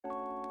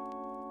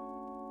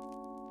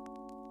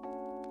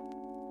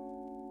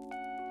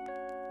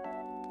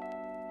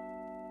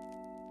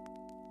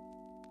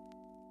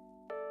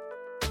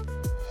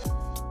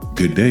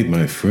Good day,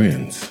 my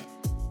friends.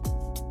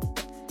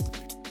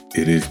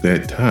 It is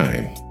that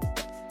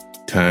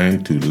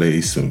time to lay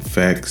some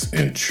facts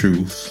and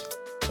truths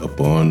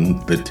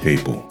upon the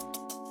table.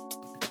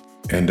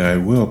 And I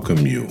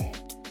welcome you.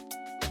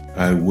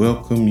 I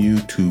welcome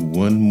you to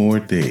one more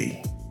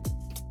day,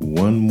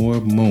 one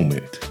more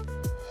moment,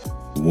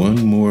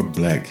 one more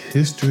Black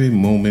History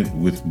moment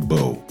with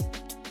Bo.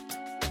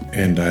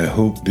 And I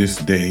hope this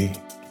day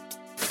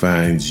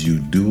finds you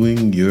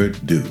doing your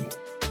due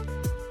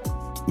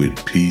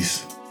with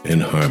peace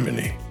and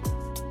harmony.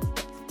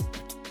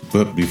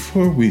 But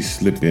before we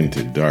slip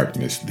into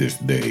darkness this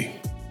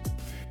day,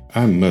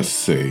 I must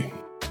say,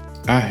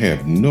 I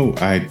have no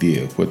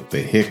idea what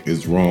the heck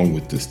is wrong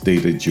with the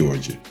state of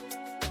Georgia.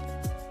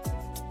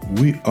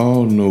 We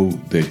all know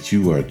that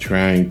you are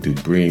trying to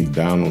bring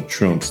Donald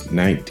Trump's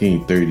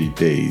 1930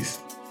 days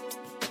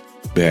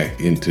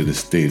back into the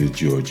state of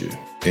Georgia,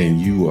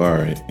 and you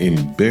are an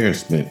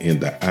embarrassment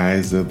in the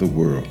eyes of the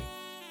world.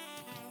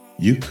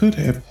 You could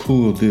have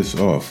pulled this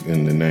off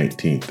in the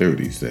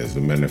 1930s, as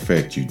a matter of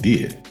fact you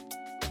did,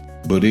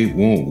 but it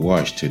won't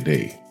wash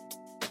today.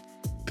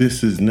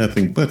 This is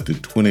nothing but the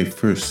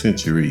 21st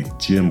century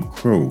Jim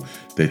Crow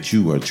that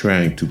you are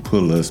trying to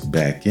pull us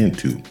back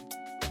into.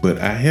 But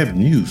I have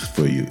news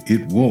for you.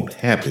 It won't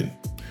happen.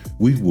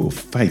 We will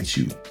fight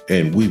you,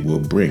 and we will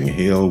bring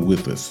hell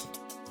with us.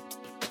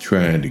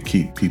 Trying to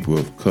keep people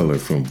of color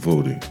from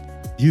voting.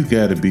 You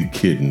gotta be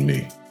kidding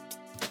me.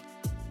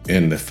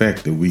 And the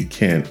fact that we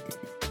can't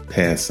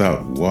pass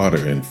out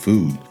water and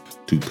food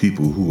to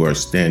people who are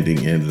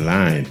standing in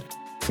line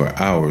for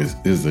hours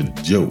is a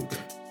joke.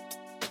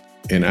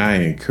 And I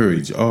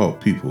encourage all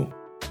people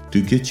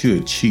to get you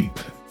a cheap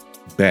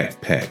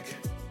backpack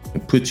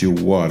and put your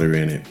water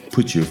in it,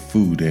 put your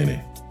food in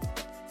it.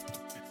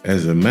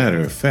 As a matter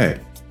of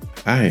fact,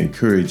 I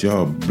encourage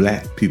all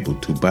Black people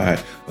to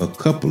buy a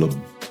couple of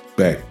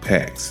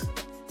backpacks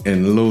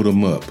and load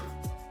them up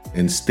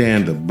and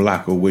stand a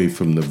block away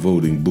from the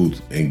voting booth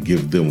and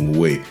give them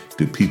away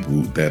to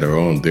people that are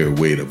on their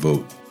way to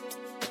vote.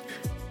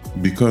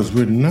 Because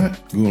we're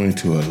not going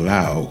to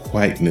allow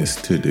whiteness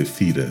to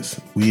defeat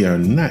us. We are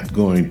not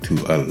going to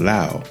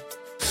allow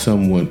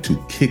someone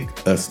to kick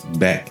us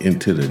back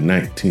into the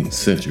 19th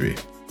century.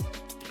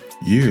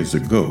 Years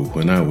ago,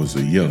 when I was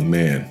a young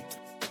man,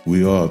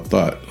 we all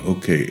thought,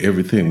 okay,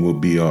 everything will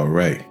be all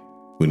right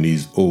when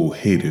these old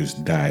haters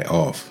die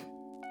off.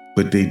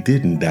 But they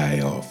didn't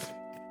die off.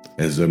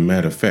 As a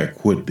matter of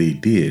fact, what they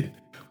did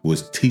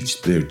was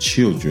teach their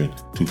children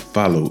to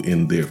follow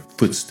in their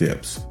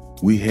footsteps.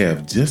 We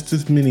have just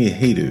as many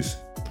haters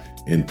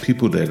and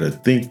people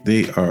that think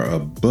they are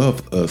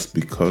above us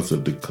because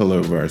of the color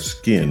of our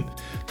skin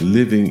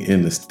living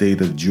in the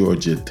state of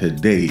Georgia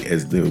today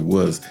as there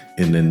was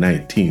in the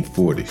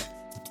 1940s.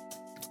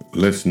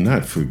 Let's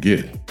not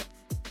forget,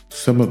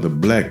 some of the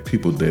Black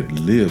people that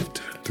lived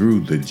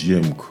through the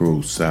Jim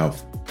Crow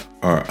South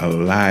are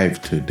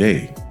alive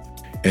today,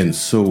 and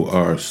so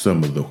are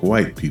some of the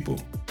white people.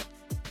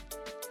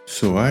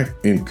 So I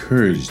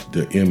encourage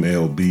the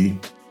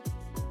MLB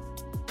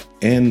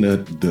and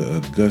the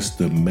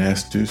Augusta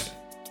Masters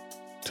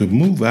to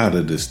move out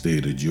of the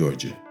state of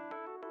Georgia.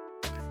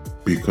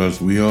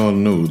 Because we all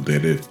know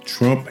that if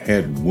Trump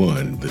had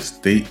won the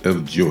state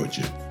of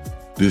Georgia,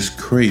 this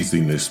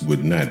craziness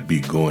would not be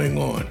going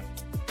on.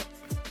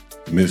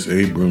 Miss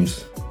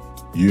Abrams,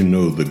 you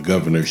know the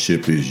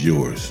governorship is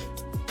yours.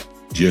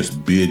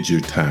 Just bid your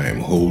time,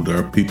 hold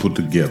our people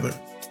together.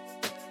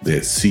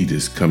 That seat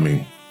is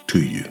coming to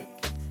you.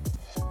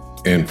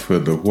 And for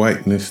the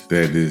whiteness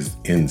that is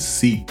in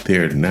seat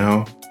there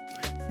now,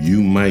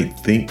 you might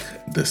think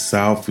the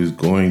South is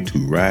going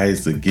to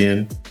rise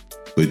again,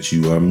 but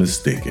you are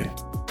mistaken.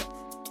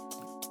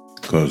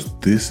 Because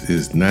this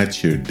is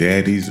not your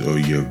daddy's or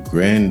your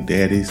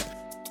granddaddy's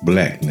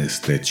blackness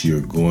that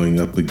you're going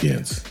up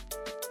against.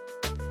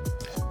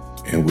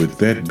 And with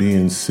that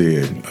being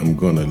said, I'm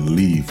going to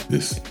leave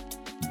this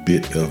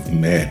bit of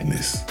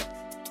madness.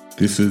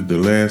 This is the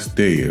last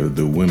day of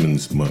the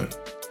Women's Month.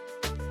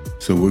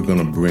 So we're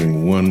going to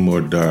bring one more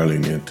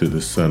darling into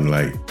the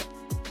sunlight.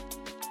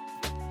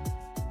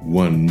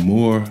 One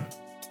more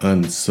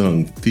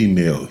unsung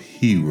female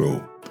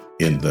hero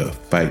in the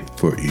fight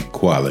for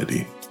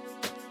equality.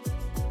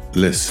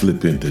 Let's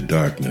slip into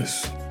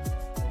darkness.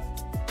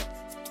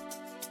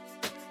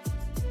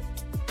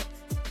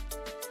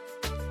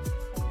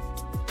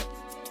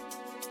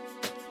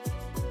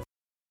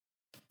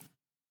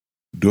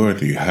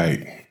 Dorothy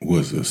Height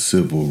was a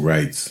civil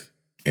rights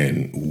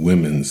and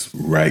women's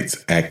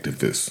rights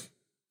activist,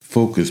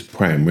 focused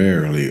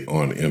primarily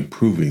on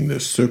improving the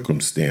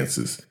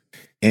circumstances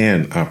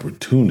and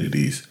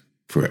opportunities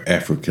for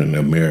African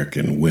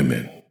American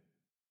women.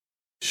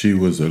 She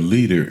was a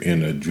leader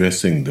in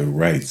addressing the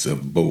rights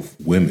of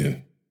both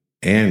women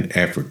and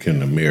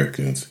African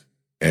Americans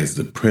as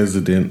the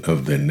president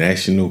of the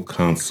National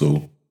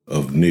Council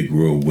of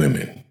Negro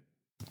Women.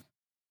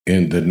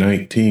 In the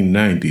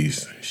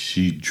 1990s,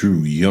 she drew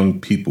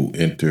young people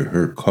into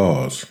her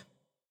cause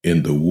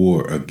in the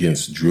war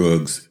against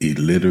drugs,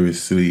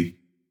 illiteracy,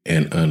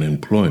 and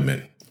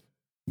unemployment.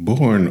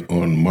 Born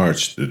on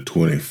March the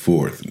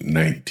 24th,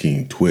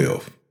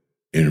 1912,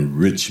 in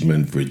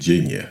Richmond,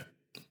 Virginia,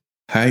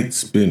 Height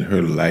spent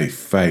her life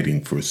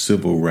fighting for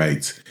civil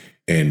rights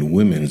and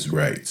women's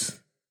rights.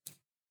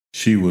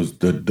 She was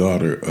the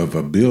daughter of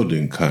a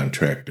building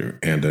contractor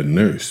and a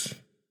nurse.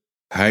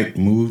 Height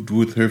moved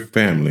with her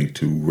family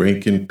to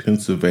Rankin,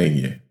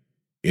 Pennsylvania.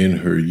 In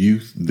her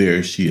youth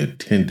there, she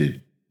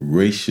attended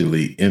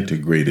racially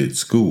integrated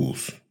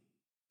schools.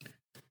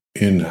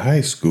 In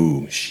high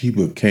school, she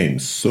became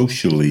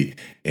socially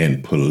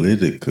and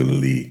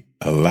politically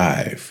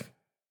alive,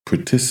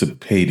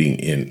 participating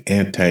in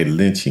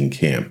anti-lynching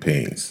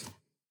campaigns.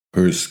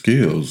 Her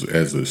skills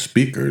as a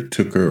speaker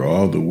took her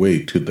all the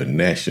way to the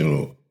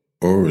national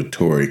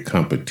oratory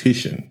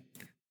competition.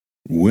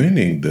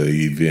 Winning the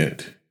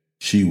event,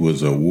 she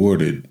was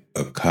awarded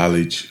a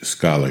college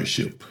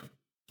scholarship.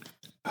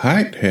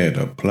 Height had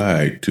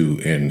applied to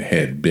and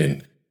had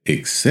been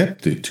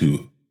accepted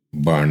to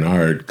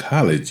Barnard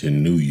College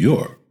in New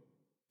York,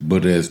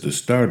 but as the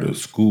start of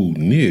school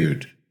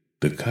neared,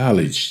 the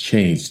college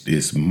changed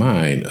its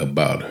mind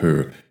about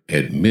her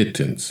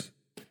admittance,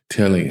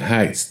 telling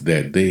Heights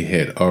that they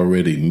had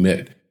already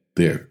met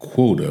their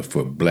quota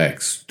for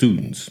black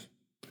students.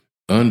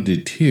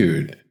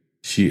 Undeterred,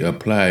 she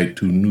applied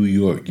to New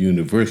York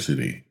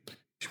University,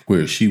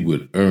 where she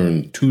would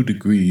earn 2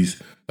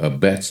 degrees, a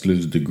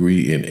bachelor's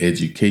degree in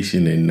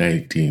education in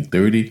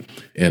 1930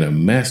 and a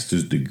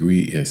master's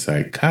degree in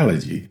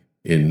psychology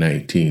in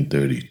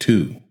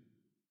 1932.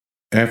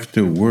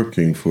 After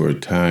working for a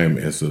time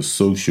as a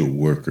social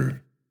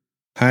worker,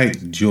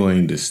 Height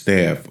joined the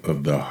staff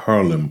of the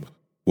Harlem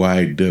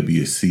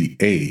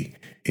YWCA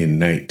in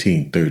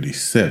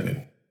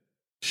 1937.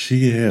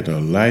 She had a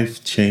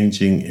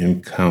life-changing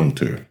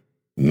encounter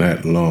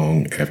not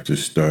long after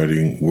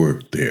starting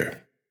work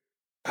there.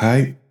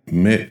 Height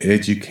met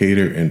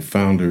educator and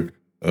founder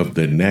of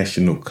the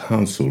National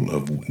Council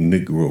of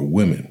Negro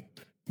Women,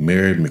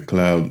 Mary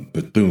McLeod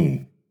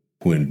Bethune,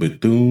 when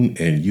Bethune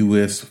and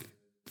U.S.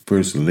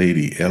 First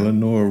Lady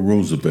Eleanor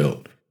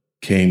Roosevelt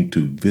came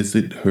to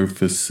visit her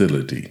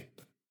facility.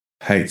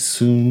 Height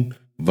soon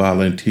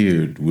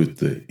volunteered with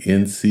the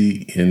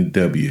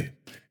NCNW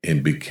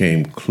and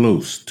became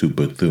close to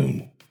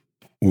Bethune.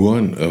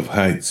 One of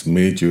Height's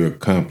major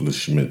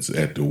accomplishments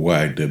at the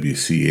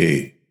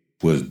YWCA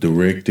was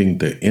directing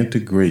the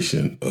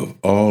integration of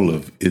all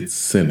of its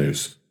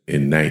centers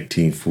in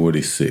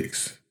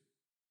 1946.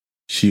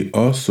 She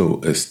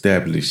also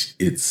established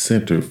its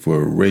Center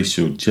for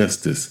Racial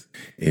Justice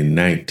in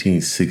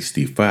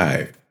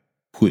 1965,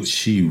 which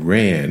she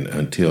ran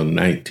until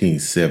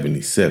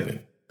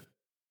 1977.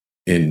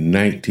 In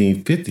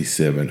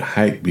 1957,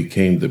 Height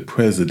became the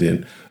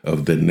president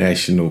of the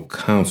National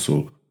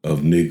Council of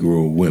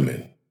Negro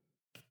Women.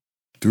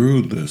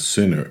 Through the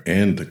center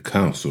and the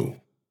council,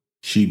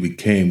 she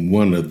became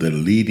one of the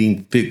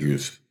leading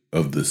figures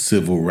of the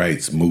civil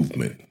rights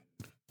movement.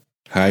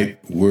 Height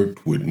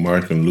worked with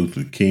Martin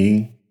Luther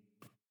King,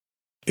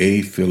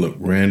 A. Philip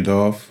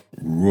Randolph,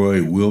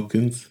 Roy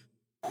Wilkins,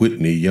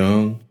 Whitney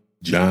Young,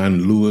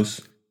 John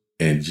Lewis,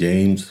 and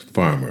James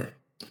Farmer,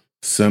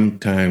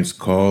 sometimes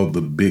called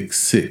the Big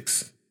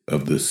Six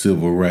of the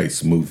civil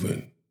rights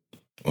movement,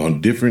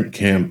 on different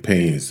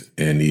campaigns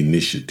and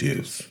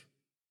initiatives.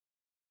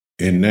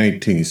 In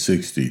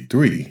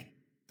 1963,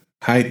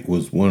 Height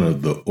was one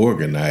of the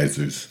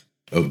organizers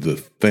of the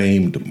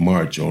famed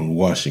March on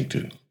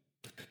Washington.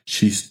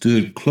 She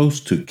stood close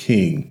to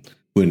King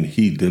when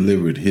he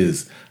delivered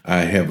his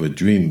I Have a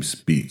Dream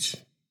speech.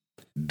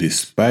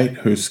 Despite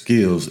her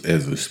skills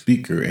as a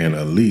speaker and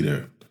a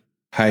leader,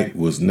 Height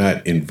was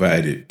not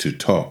invited to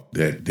talk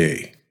that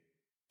day.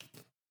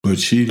 But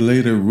she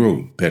later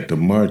wrote that the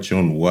March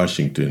on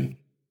Washington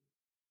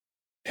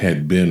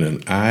had been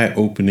an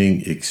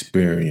eye-opening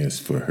experience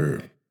for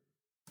her.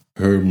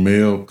 Her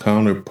male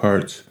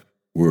counterparts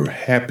were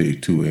happy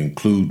to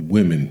include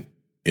women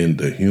in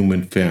the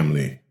human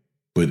family,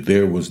 but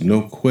there was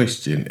no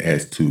question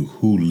as to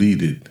who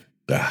leaded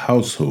the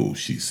household,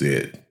 she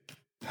said.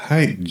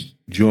 Height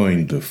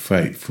joined the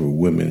fight for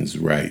women's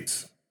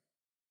rights,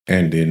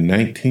 and in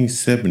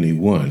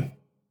 1971,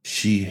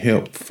 she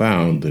helped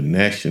found the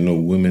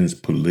National Women's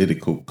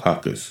Political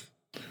Caucus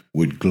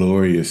with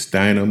Gloria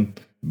Steinem,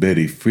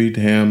 Betty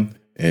Friedan,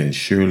 and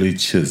Shirley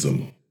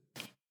Chisholm.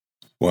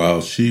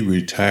 While she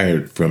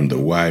retired from the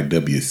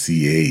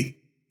YWCA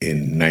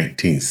in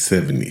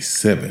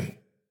 1977,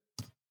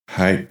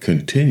 Height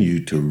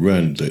continued to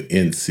run the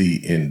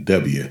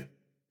NCNW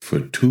for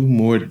 2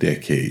 more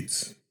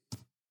decades.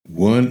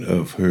 One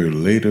of her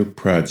later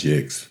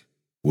projects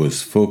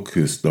was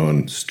focused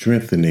on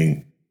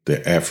strengthening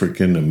the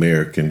African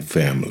American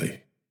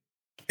family,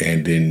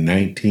 and in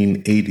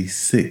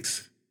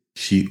 1986,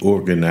 she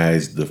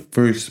organized the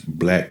first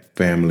Black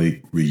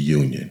Family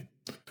Reunion,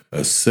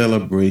 a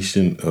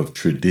celebration of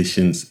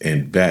traditions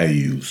and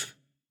values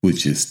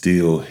which is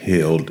still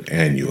held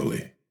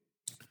annually.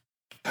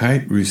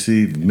 Height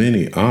received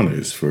many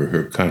honors for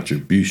her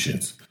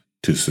contributions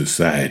to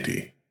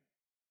society.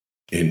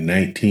 In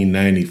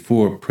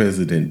 1994,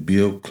 President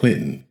Bill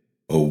Clinton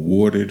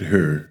awarded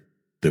her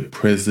the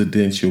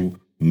Presidential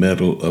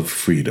Medal of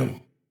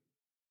Freedom.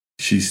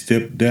 She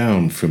stepped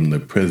down from the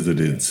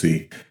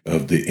presidency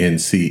of the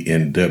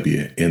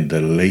NCNW in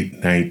the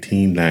late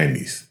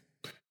 1990s,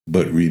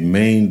 but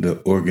remained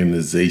the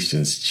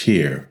organization's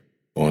chair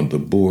on the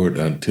board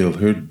until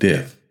her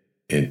death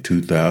in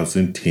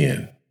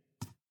 2010.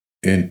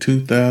 In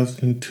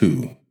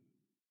 2002,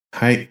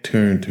 Height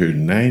turned her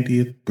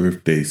 90th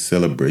birthday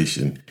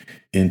celebration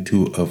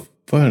into a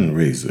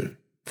fundraiser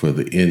for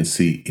the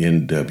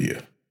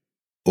NCNW.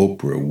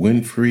 Oprah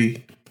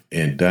Winfrey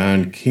and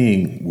Don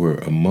King were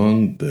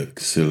among the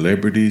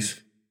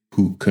celebrities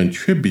who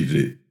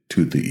contributed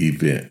to the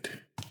event.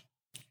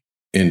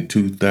 In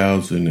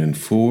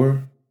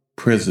 2004,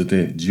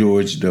 President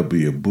George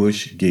W.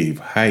 Bush gave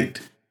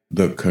Height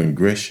the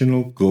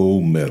Congressional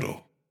Gold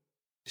Medal.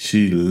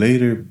 She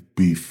later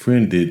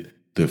befriended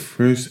the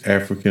first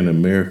African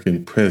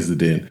American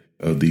president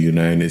of the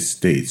United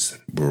States,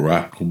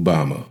 Barack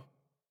Obama,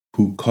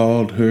 who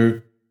called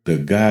her the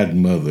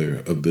godmother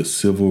of the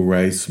civil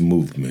rights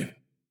movement.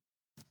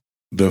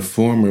 The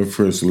former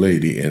First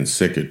Lady and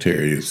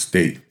Secretary of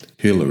State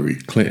Hillary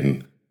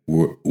Clinton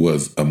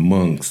was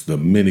amongst the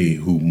many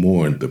who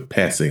mourned the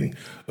passing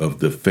of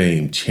the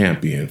famed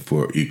champion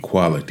for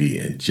equality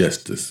and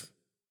justice.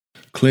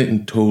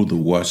 Clinton told the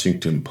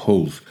Washington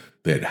Post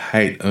that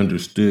Height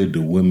understood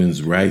the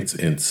women's rights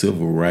and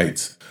civil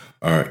rights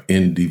are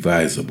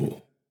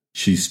indivisible.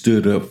 She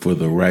stood up for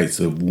the rights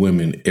of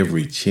women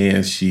every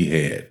chance she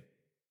had.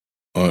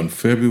 On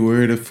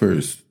February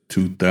 1st,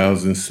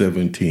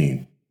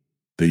 2017,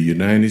 the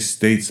United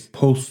States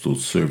Postal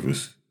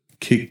Service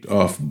kicked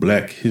off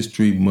Black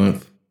History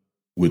Month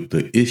with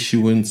the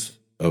issuance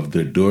of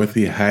the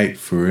Dorothy Height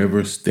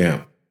Forever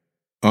stamp,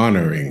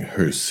 honoring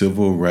her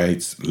civil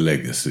rights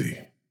legacy.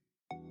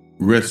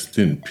 Rest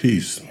in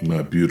peace,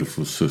 my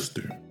beautiful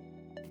sister.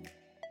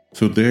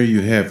 So there you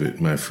have it,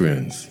 my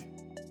friends.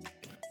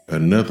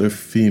 Another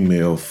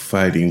female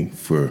fighting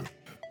for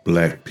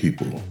Black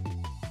people.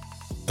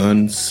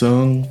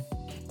 Unsung,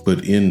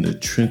 but in the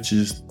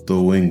trenches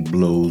throwing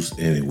blows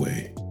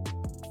anyway.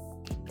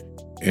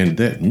 And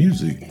that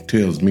music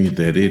tells me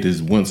that it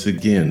is once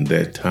again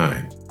that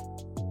time.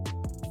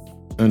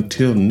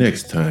 Until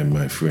next time,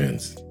 my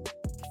friends,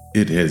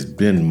 it has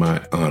been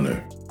my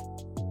honor